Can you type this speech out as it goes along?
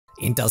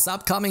Intel's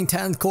upcoming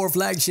 10th core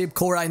flagship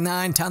Core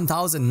i9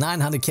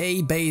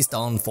 10900K based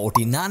on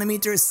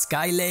 40nm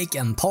Skylake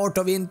and part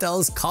of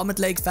Intel's Comet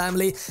Lake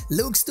family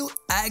looks to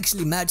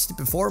actually match the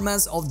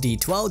performance of the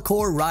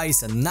 12-core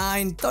Ryzen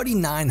 9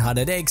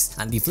 3900X,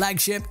 and the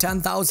flagship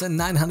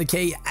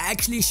 10900K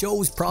actually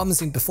shows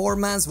promising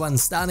performance when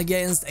stand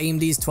against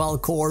AMD's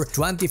 12-core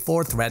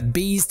 24-thread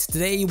beast.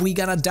 Today we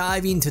gonna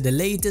dive into the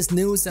latest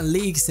news and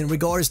leaks in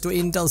regards to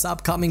Intel's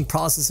upcoming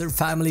processor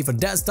family for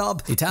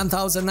desktop. The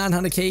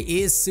 10900K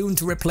is soon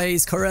to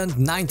replace current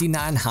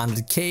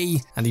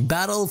 9900K, and the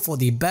battle for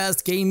the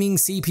best gaming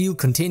CPU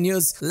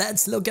continues.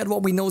 Let's look at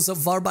what we know so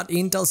far about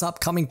Intel's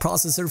upcoming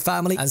processor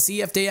family and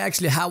see if they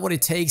actually have what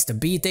it takes to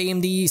beat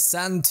AMD,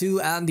 Zen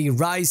 2 and the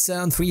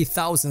Ryzen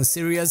 3000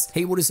 series.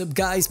 Hey, what is up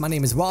guys, my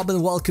name is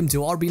Robin, welcome to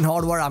RB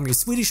Hardware. I'm your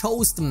Swedish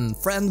host and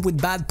friend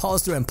with bad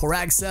posture and poor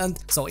accent.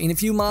 So in a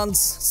few months,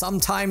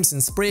 sometimes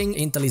in spring,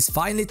 Intel is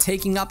finally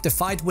taking up the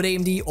fight with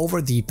AMD over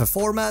the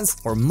performance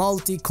for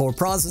multi-core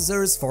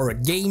processors for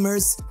gamers.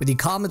 With the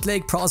Comet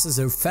Lake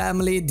processor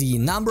family, the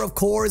number of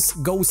cores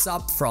goes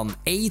up from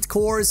 8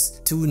 cores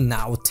to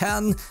now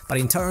 10, but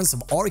in terms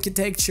of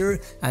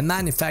architecture and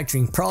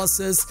manufacturing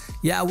process,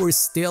 yeah, we're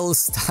still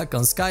stuck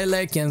on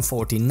Skylake and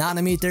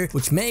 40nm,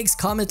 which makes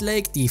Comet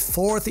Lake the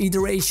 4th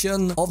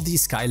iteration of the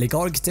Skylake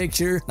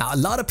architecture. Now, a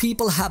lot of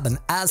people have been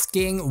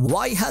asking,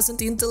 why hasn't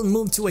Intel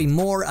moved to a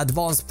more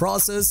advanced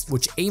process,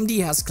 which AMD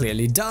has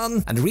clearly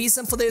done, and the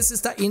reason for this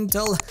is that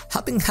Intel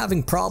have been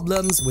having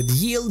problems with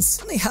yields,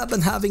 and they have been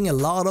having a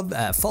lot of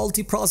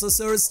faulty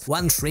processors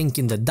when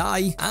shrinking the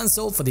die, and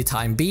so for the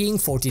time being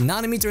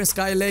 40nm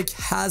Skylake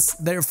has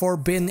therefore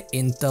been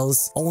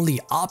Intel's only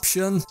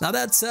option. Now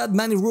that said,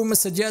 many rumors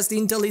suggest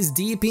Intel is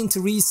deep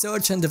into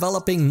research and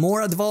developing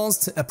more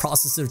advanced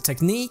processor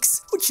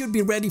techniques, which should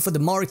be ready for the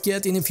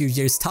market in a few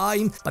years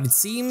time, but it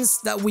seems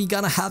that we're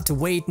gonna have to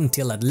wait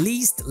until at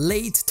least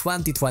late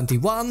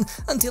 2021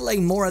 until a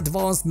more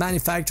advanced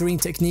manufacturing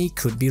technique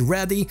could be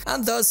ready,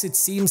 and thus it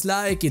seems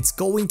like it's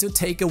going to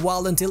take a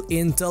while until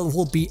Intel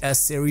will be a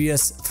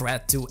serious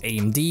threat to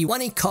AMD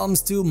when it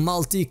comes to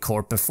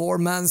multi-core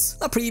performance.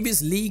 Now,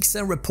 previous leaks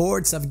and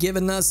reports have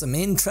given us some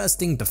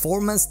interesting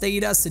performance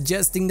data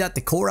suggesting that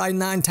the Core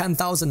i9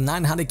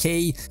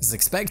 10900K is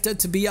expected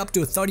to be up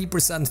to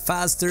 30%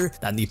 faster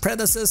than the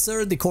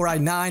predecessor, the Core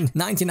i9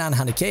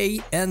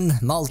 9900K, in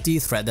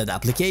multi-threaded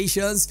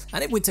applications.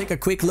 And if we take a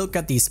quick look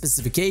at the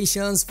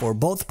specifications for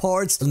both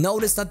parts, you'll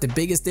notice that the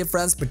biggest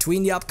difference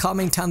between the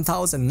upcoming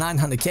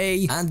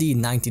 10900K and the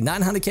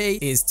 9900K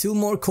is 2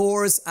 more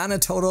cores and a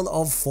total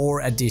of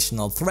 4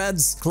 additional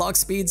threads. Clock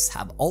speeds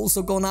have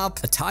also gone up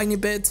a tiny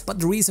bit, but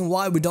the reason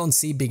why we don't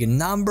see bigger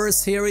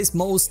numbers here is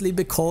mostly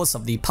because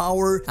of the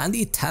power and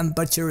the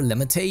temperature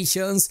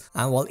limitations.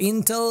 And while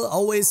Intel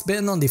always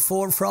been on the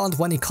forefront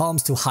when it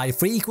comes to high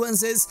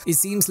frequencies, it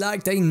seems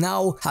like they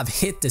now have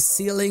hit the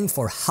ceiling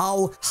for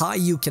how high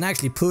you can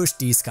actually push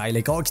the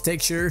Skylake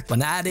architecture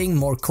when adding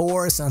more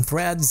cores and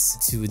threads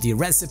to the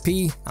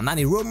recipe. And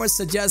many rumors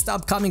suggest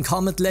upcoming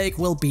Comet Lake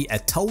will be a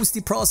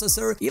toasty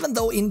processor, even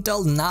though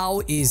Intel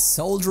now is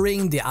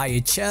soldering the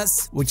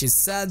IHS, which is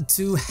said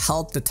to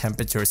help the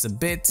temperatures a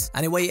bit.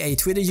 Anyway, a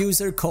Twitter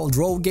user called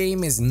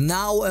RowGame is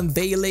now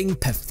unveiling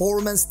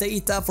performance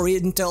data for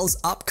Intel's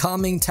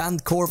upcoming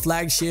 10th core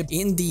flagship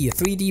in the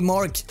 3D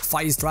Mark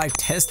Firestrike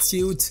test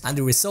suite, and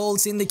the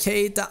results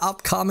indicate the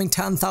upcoming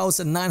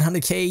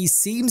 10900K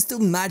seems to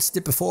match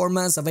the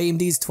performance of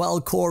AMD's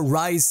 12-core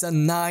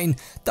Ryzen 9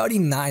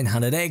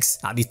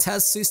 3900X. Now, the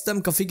test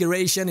system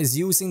configuration is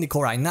using the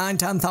Core i9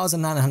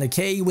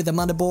 10900K with a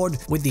motherboard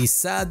with the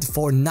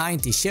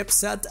Z490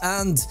 chipset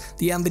and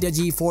the NVIDIA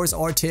GeForce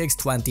RTX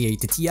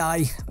 2080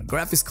 Ti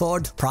graphics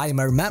card.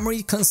 Primary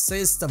memory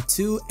consists of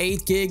 2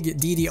 8GB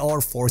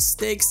DDR4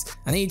 sticks,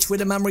 and each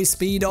with a memory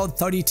speed of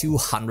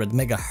 3200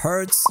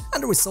 MHz,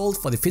 and the result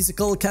for the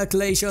physical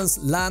calculations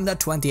land at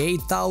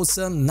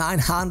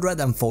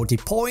 28,940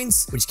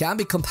 points, which can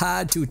be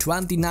compared to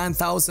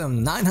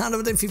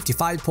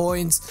 29,955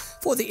 points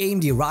for the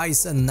AMD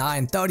Ryzen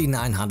 9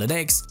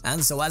 3900X.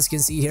 And so as you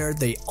can see here,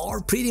 they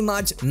are pretty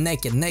much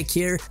neck and neck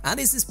here, and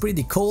this is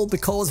pretty cool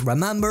because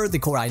remember, the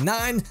Core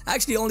i9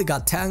 actually only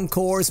got 10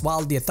 cores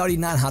while the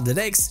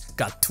 3900X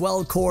got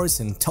 12 cores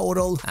in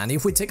total. And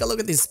if we take a look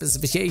at the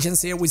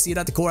specifications here, we see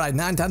that the Core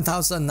i9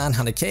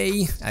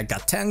 10900K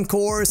got 10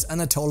 cores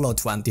and a total of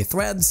 20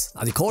 threads.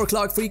 Now, the core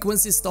clock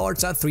frequency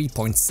starts at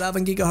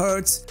 3.7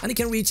 GHz and it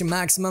can reach a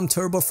maximum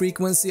turbo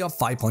frequency of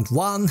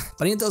 5.1,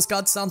 but Intel's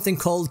got something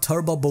called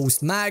Turbo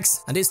Boost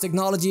Max, and this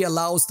technology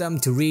allows them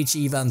to reach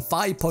even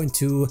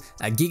 5.2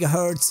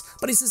 GHz,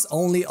 but this is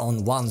only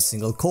on one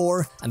single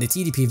core, and the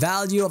TDP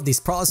value of this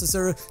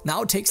processor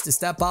now takes the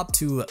step up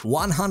to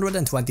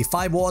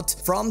 125 watt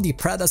from the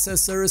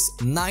predecessor's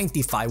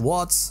 95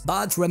 watts.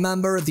 But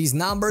remember, these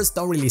numbers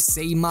don't really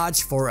say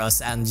much for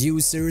us end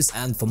users,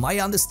 and from my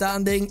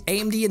understanding,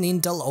 AMD and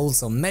Intel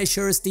also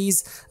measures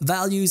these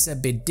values a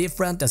bit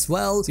different as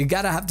well, so you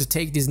gotta have to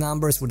take these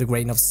numbers with a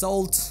grain of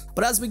salt.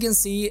 But as we can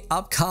see,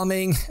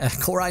 upcoming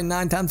Core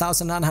i9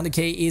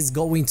 10900K is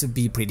going to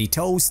be pretty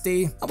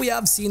toasty, and we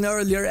have seen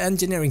earlier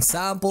engineering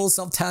samples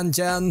of 10th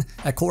gen,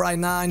 a Core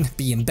i9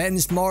 being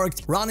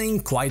benchmarked, running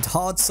quite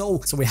hot, so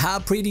we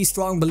have pretty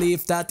strong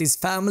belief that this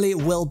family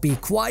will be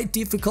quite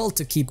difficult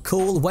to keep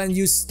cool when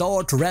you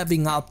start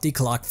revving up the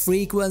clock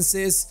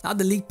frequencies. Now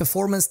the leaked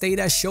performance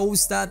data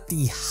shows that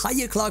the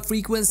higher clock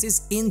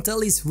frequencies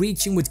Intel is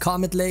reaching with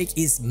Comet Lake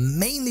is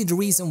mainly the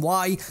reason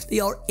why they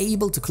are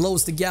able to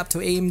close the gap to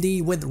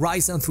AMD with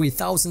Ryzen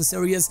 3000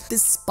 series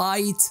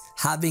despite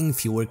having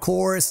fewer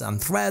cores and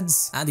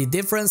threads. And the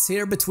difference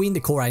here between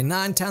the Core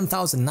i9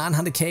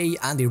 10900K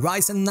and the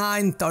Ryzen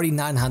 9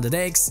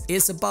 3900X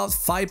is about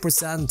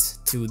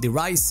 5% to the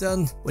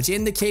Ryzen, which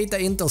indicate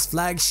that Intel's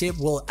flagship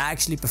will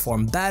actually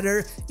perform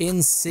better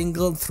in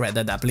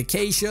single-threaded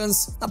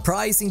applications. The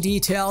pricing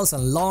details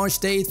and launch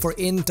date for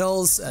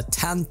Intel's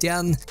 10th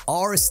gen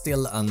are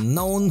still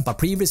unknown, but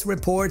previous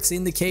reports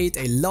indicate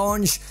a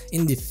launch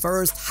in the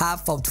first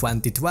half of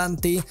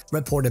 2020.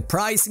 Reported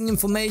pricing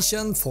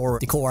information for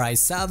the Core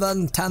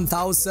i7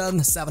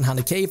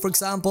 10700K, for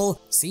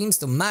example, seems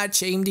to match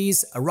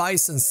AMD's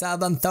Ryzen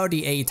 7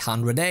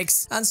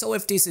 3800X, and so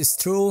if this is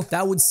true,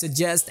 that would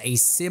suggest a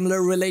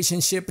similar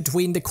relationship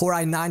between the Core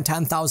i9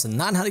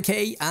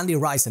 10900K and the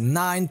Ryzen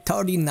 9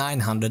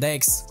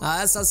 3900X.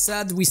 As I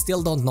said, we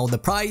still don't know the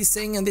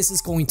pricing, and this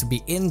is going to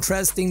be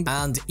interesting,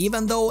 and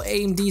even though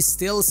AMD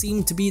still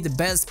seem to be the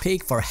best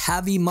pick for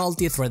heavy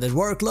multi-threaded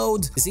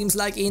workload, it seems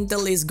like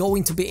Intel is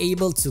going to be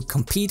able to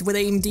compete with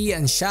AMD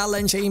and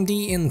challenge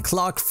AMD in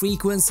clock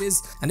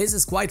frequencies, and this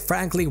is quite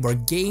frankly where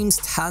games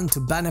tend to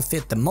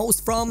benefit the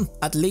most from,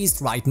 at least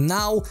right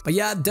now. But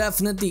yeah,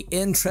 definitely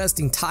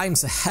interesting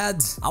times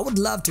ahead. I would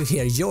love to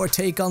hear your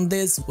take on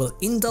this. Will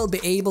Intel be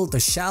able to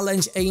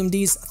challenge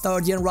AMD's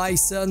 3rd gen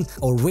Ryzen,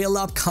 or will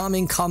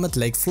upcoming Comet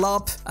Lake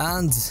flop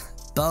and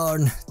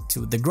burn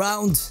to the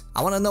ground?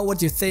 I want to know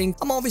what you think.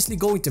 I'm obviously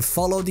going to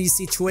follow this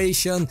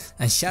situation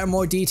and share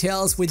more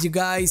details with you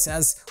guys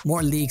as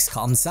more leaks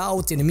comes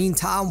out. In the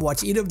meantime,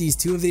 watch either of these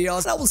two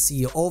videos. I will see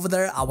you over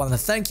there. I want to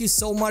thank you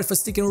so much for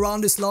sticking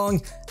around this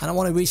long, and I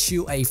want to wish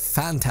you a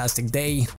fantastic day.